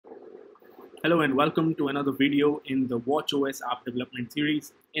Hello and welcome to another video in the watchOS app development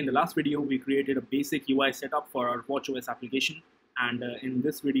series. In the last video, we created a basic UI setup for our watchOS application. And in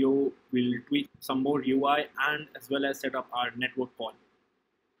this video, we'll tweak some more UI and as well as set up our network call.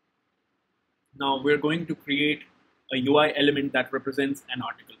 Now we're going to create a UI element that represents an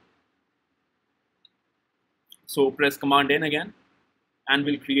article. So press Command N again, and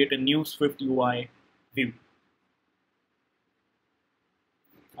we'll create a new SwiftUI view.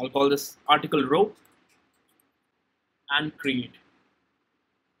 I'll call this article row and create.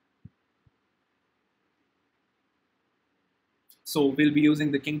 So we'll be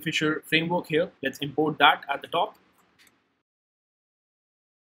using the Kingfisher framework here. Let's import that at the top.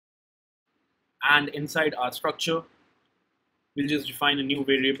 And inside our structure, we'll just define a new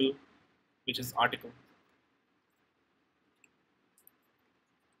variable, which is article.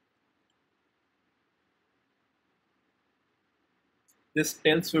 This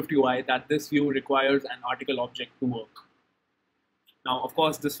tells SwiftUI that this view requires an article object to work. Now, of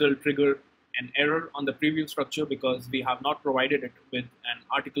course, this will trigger an error on the preview structure because we have not provided it with an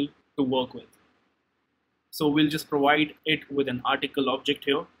article to work with. So we'll just provide it with an article object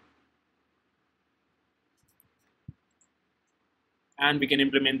here. And we can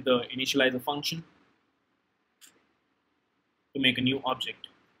implement the initializer function to make a new object.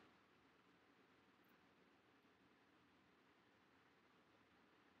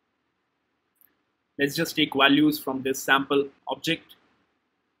 Let's just take values from this sample object.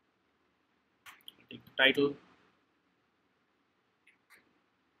 Take the title.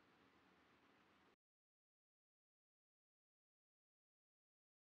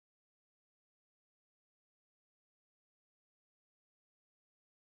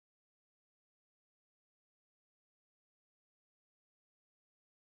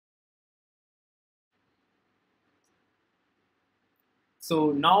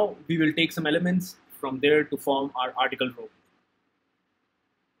 So now we will take some elements from there to form our article row.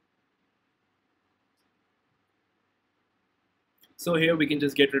 So here we can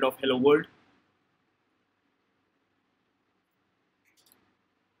just get rid of hello world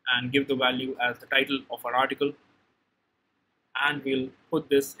and give the value as the title of our article. And we'll put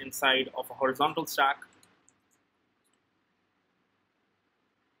this inside of a horizontal stack.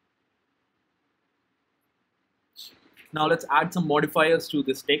 Now let's add some modifiers to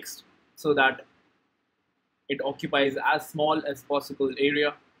this text so that it occupies as small as possible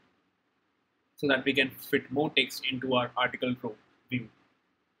area so that we can fit more text into our article row view.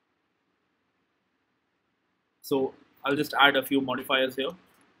 So I'll just add a few modifiers here.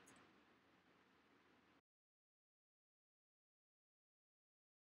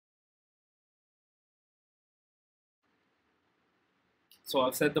 So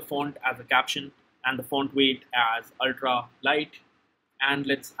I'll set the font as a caption and the font weight as ultra light, and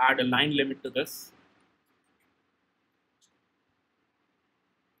let's add a line limit to this.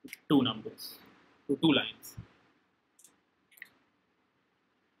 2 lines.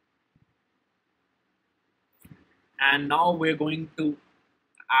 And now we're going to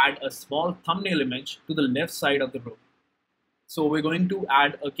add a small thumbnail image to the left side of the row. So we're going to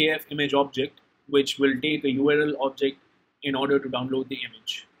add a KF image object, which will take a URL object in order to download the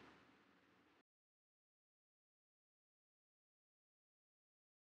image.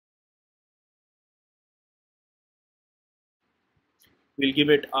 We'll give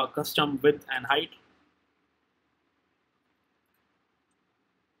it a custom width and height.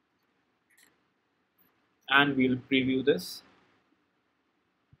 And we'll preview this.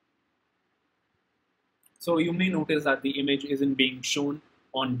 So you may notice that the image isn't being shown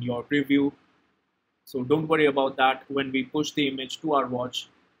on your preview. So don't worry about that. When we push the image to our watch,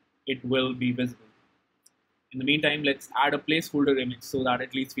 it will be visible. In the meantime, let's add a placeholder image so that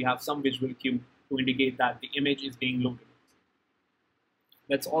at least we have some visual cue to indicate that the image is being loaded.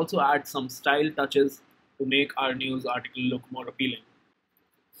 Let's also add some style touches to make our news article look more appealing.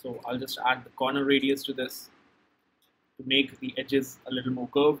 So I'll just add the corner radius to this to make the edges a little more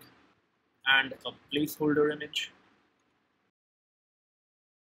curved, and a placeholder image.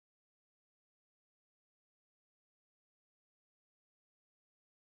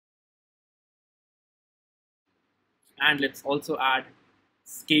 And let's also add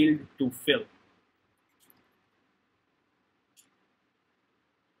scaled to fill.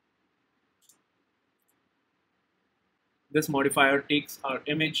 This modifier takes our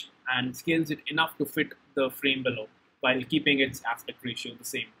image and scales it enough to fit the frame below while keeping its aspect ratio the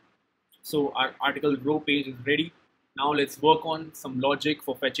same. So our article row page is ready. Now let's work on some logic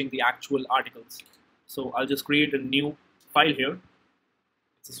for fetching the actual articles. So I'll just create a new file here.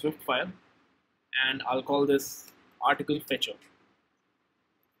 It's a Swift file, and I'll call this article fetcher.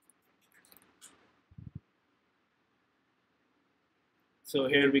 So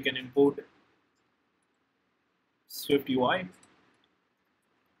here we can import SwiftUI,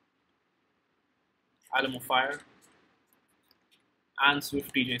 Alamophire, and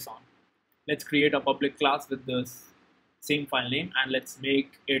SwiftJSON. Let's create a public class with this same file name and let's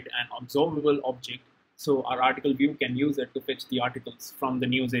make it an observable object so our article view can use it to fetch the articles from the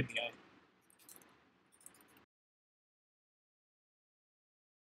news API.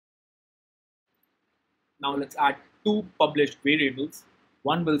 Now let's add two published variables.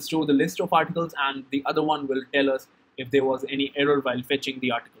 One will store the list of articles and the other one will tell us if there was any error while fetching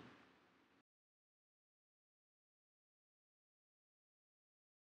the article.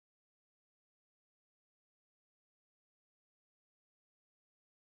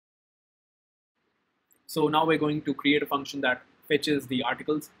 So now we're going to create a function that fetches the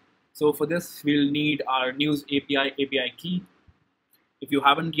articles. So for this, we'll need our news API key. If you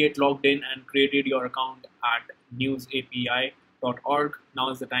haven't yet logged in and created your account at newsapi.org, now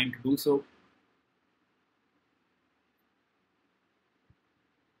is the time to do so.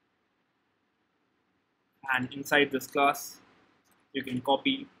 And inside this class, you can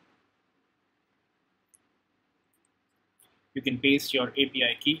paste your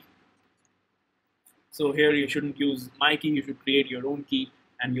API key. So here you shouldn't use my key, you should create your own key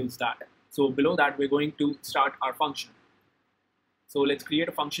and use that. So below that, we're going to start our function. So let's create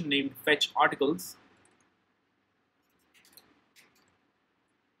a function named fetch articles.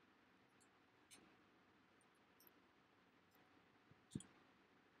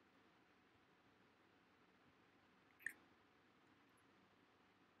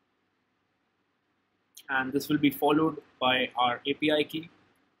 And this will be followed by our API key.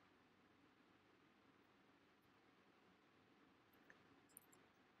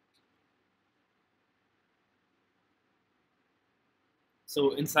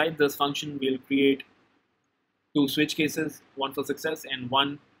 So inside this function, we'll create two switch cases, one for success and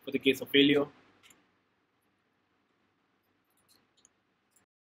one for the case of failure.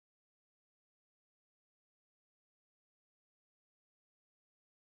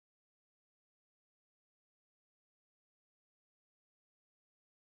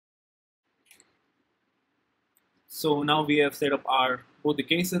 So now we have set up our both the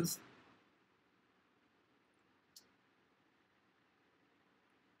cases.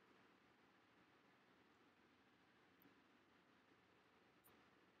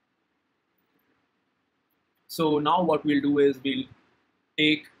 So now what we'll do is we'll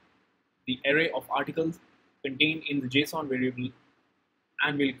take the array of articles contained in the JSON variable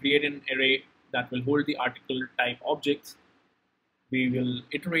and we'll create an array that will hold the article type objects. We will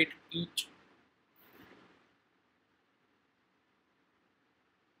iterate each.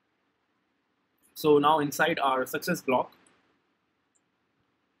 So now inside our success block,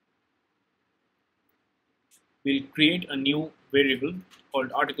 we'll create a new variable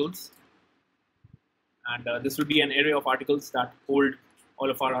called articles. And this will be an array of articles that hold all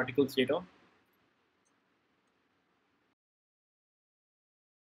of our articles data.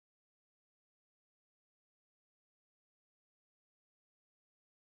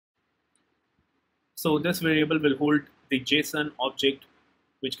 So this variable will hold the JSON object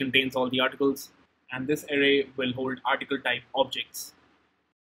which contains all the articles, and this array will hold article type objects.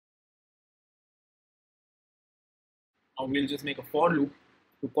 Now we'll just make a for loop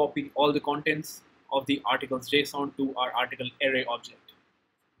to copy all the contents of the articles JSON to our article array object.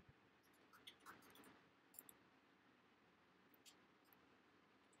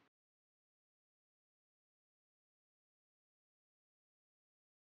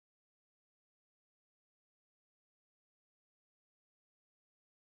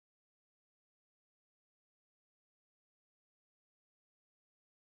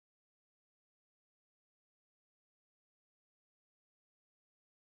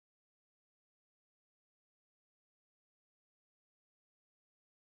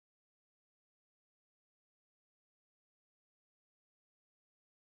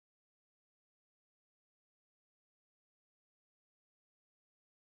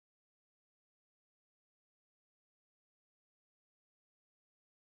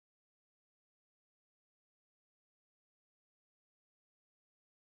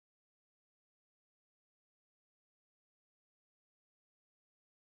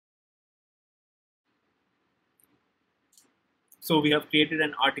 So we have created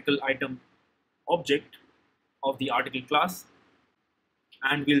an article item object of the article class,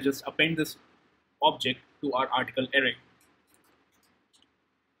 and we'll just append this object to our article array.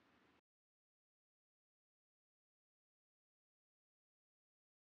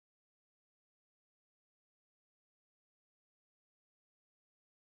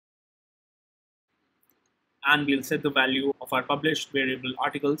 and we'll set the value of our published variable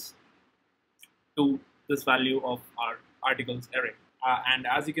articles to this value of our articles array. And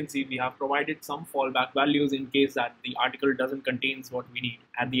as you can see, we have provided some fallback values in case that the article doesn't contain what we need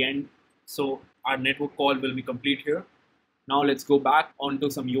at the end. So our network call will be complete here. Now let's go back onto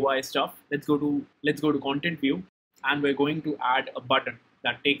some UI stuff. Let's go to content view, and we're going to add a button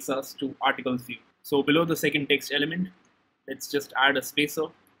that takes us to articles view. So below the second text element, let's just add a spacer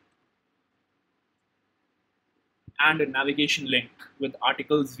and a navigation link with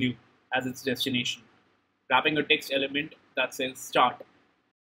articles view as its destination, wrapping a text element that says start.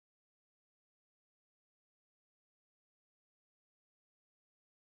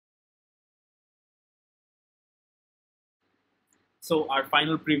 So our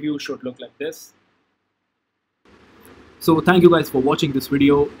final preview should look like this. So thank you guys for watching this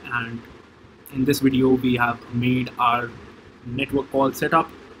video, and in this video we have made our network call setup,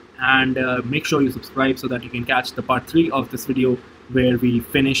 and make sure you subscribe so that you can catch the part 3 of this video where we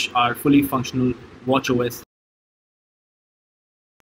finish our fully functional watchOS